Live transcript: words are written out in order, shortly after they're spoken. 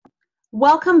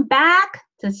Welcome back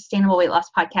to the Sustainable Weight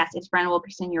Loss Podcast. It's Brandon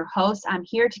Wilkerson, your host. I'm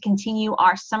here to continue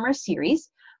our summer series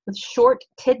with short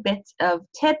tidbits of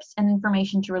tips and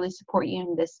information to really support you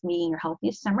in this meeting your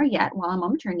healthiest summer yet while I'm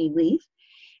on maternity leave.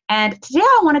 And today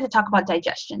I wanted to talk about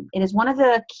digestion. It is one of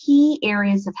the key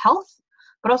areas of health,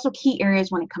 but also key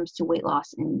areas when it comes to weight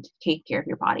loss and taking care of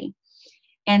your body.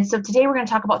 And so today we're going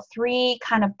to talk about three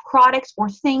kind of products or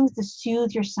things to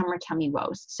soothe your summer tummy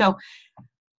woes. So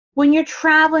when you're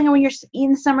traveling or when you're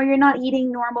in summer, you're not eating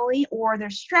normally, or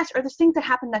there's stress, or there's things that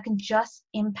happen that can just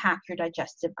impact your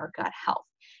digestive or gut health.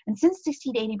 And since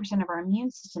 60 to 80% of our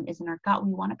immune system is in our gut,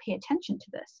 we want to pay attention to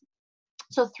this.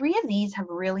 So three of these have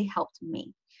really helped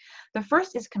me. The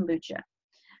first is kombucha.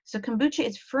 So kombucha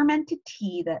is fermented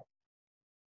tea that,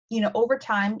 over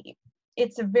time,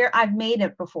 I've made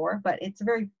it before, but it's a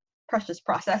very precious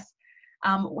process.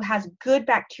 Has good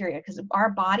bacteria, because our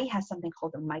body has something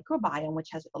called the microbiome, which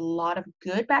has a lot of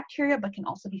good bacteria, but can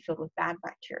also be filled with bad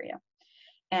bacteria.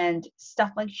 And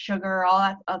stuff like sugar, all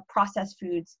that processed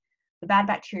foods, the bad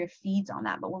bacteria feeds on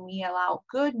that. But when we allow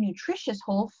good, nutritious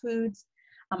whole foods,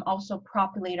 also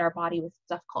populate our body with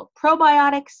stuff called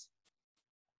probiotics,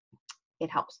 it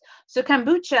helps. So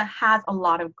kombucha has a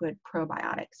lot of good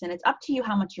probiotics, and it's up to you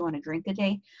how much you want to drink a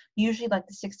day. Usually like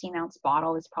the 16-ounce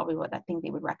bottle is probably what I think they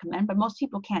would recommend, but most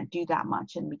people can't do that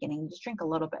much in the beginning. Just drink a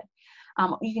little bit.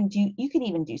 You could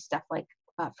even do stuff like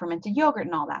fermented yogurt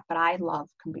and all that, but I love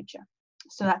kombucha.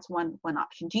 So that's one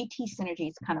option. GT Synergy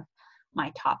is kind of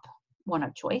my top one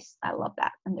of choice. I love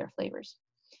that and their flavors,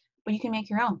 but you can make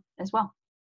your own as well.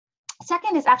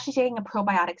 Second is actually taking a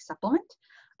probiotic supplement.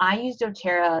 I use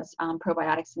doTERRA's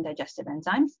probiotics and digestive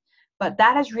enzymes, but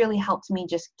that has really helped me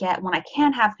just get, when I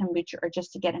can have kombucha, or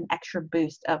just to get an extra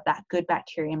boost of that good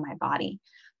bacteria in my body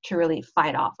to really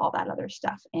fight off all that other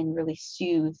stuff and really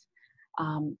soothe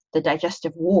the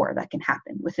digestive war that can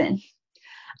happen within.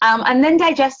 And then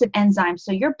digestive enzymes.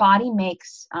 So your body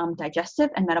makes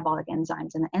digestive and metabolic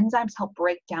enzymes, and the enzymes help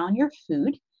break down your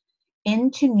food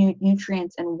into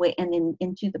nutrients and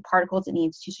into the particles it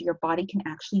needs to, so your body can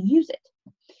actually use it.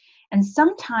 And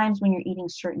sometimes when you're eating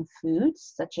certain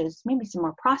foods, such as maybe some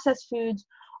more processed foods,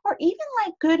 or even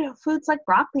like good foods like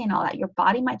broccoli and all that, your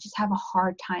body might just have a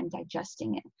hard time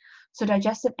digesting it. So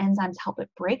digestive enzymes help it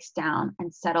breaks down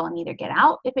and settle and either get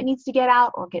out if it needs to get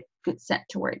out, or get sent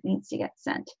to where it needs to get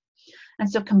sent. And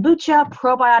so kombucha,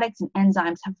 probiotics, and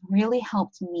enzymes have really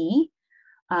helped me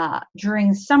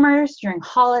during summers, during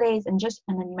holidays, and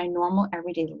in my normal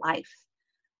everyday life,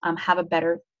 have a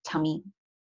better tummy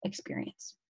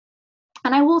experience.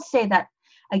 And I will say that,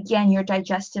 again, your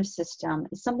digestive system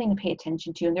is something to pay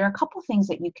attention to. And there are a couple things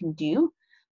that you can do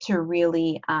to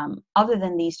really, other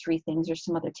than these three things, there's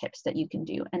some other tips that you can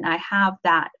do. And I have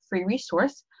that free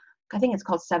resource. I think it's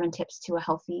called 7 Tips to a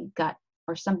Healthy Gut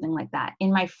or something like that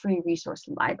in my free resource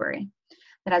library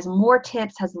that has more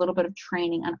tips, has a little bit of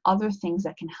training on other things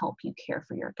that can help you care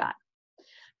for your gut.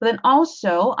 But then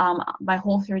also my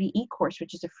Whole30 e-course,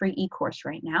 which is a free e-course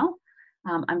right now.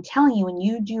 I'm telling you, when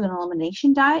you do an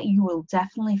elimination diet, you will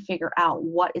definitely figure out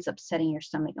what is upsetting your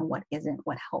stomach and what isn't,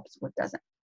 what helps, what doesn't.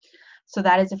 So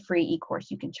that is a free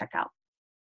e-course you can check out.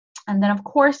 And then, of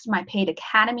course, my paid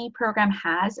academy program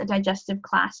has a digestive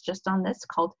class just on this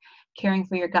called Caring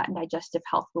for Your Gut and Digestive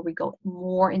Health, where we go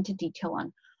more into detail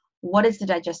on what is the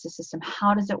digestive system,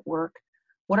 how does it work,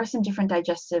 what are some different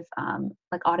digestive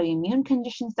like autoimmune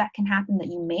conditions that can happen that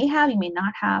you may have, you may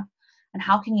not have, and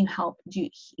how can you help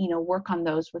work on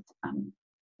those with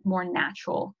more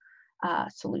natural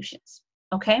solutions.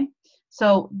 Okay,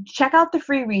 so check out the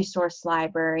free resource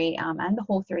library and the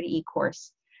Whole30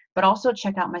 e-course, but also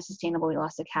check out my Sustainable Weight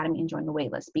Loss Academy and join the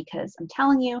waitlist, because I'm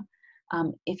telling you,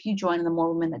 if you join, the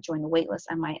more women that join the waitlist,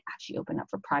 I might actually open up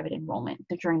for private enrollment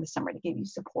during the summer to give you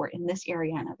support in this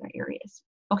area and other areas.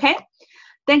 Okay?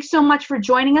 Thanks so much for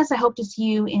joining us. I hope to see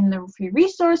you in the free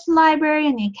resource library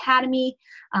and the academy,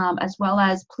 as well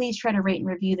as please try to rate and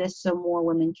review this so more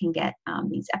women can get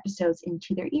these episodes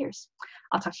into their ears.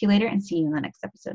 I'll talk to you later and see you in the next episode.